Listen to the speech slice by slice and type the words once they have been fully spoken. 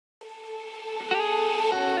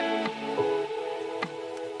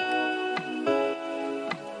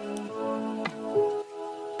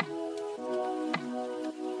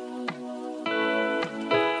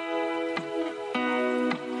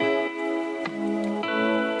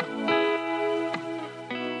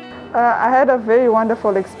I had a very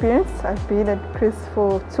wonderful experience. I've been at KRISP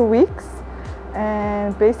for 2 weeks,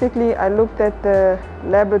 and basically I looked at the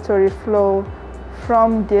laboratory flow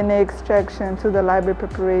from DNA extraction to the library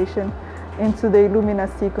preparation into the Illumina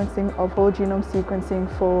sequencing of whole genome sequencing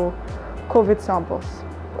for COVID samples.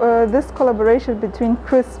 This collaboration between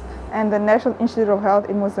KRISP and the National Institute of Health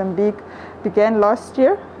in Mozambique began last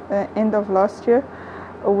year, end of last year,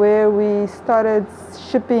 where we started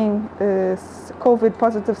shipping COVID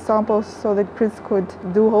positive samples so that KRISP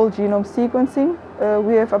could do whole genome sequencing.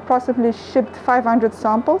 We have approximately shipped 500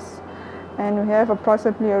 samples, and we have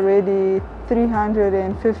approximately already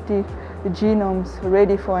 350 genomes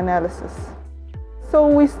ready for analysis. So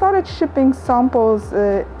we started shipping samples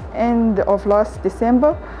end of last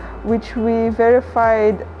December, which we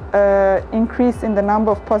verified increase in the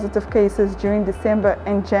number of positive cases during December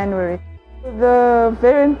and January. The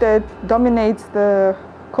variant that dominates the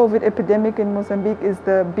COVID epidemic in Mozambique is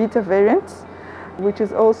the Beta variant, which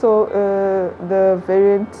is also the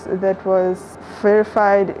variant that was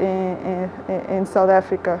verified in South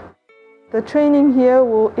Africa. The training here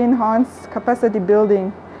will enhance capacity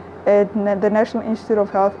building at the National Institute of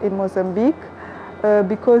Health in Mozambique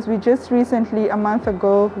because we just recently, a month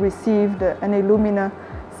ago, received an Illumina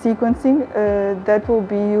sequencing that will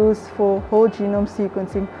be used for whole genome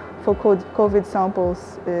sequencing for COVID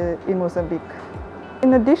samples in Mozambique.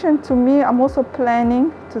 In addition to me, I'm also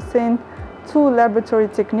planning to send 2 laboratory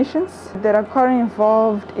technicians that are currently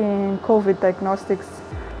involved in COVID diagnostics.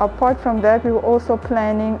 Apart from that, we were also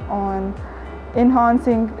planning on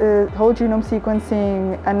enhancing whole genome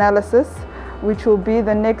sequencing analysis, which will be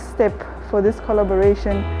the next step for this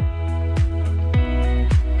collaboration.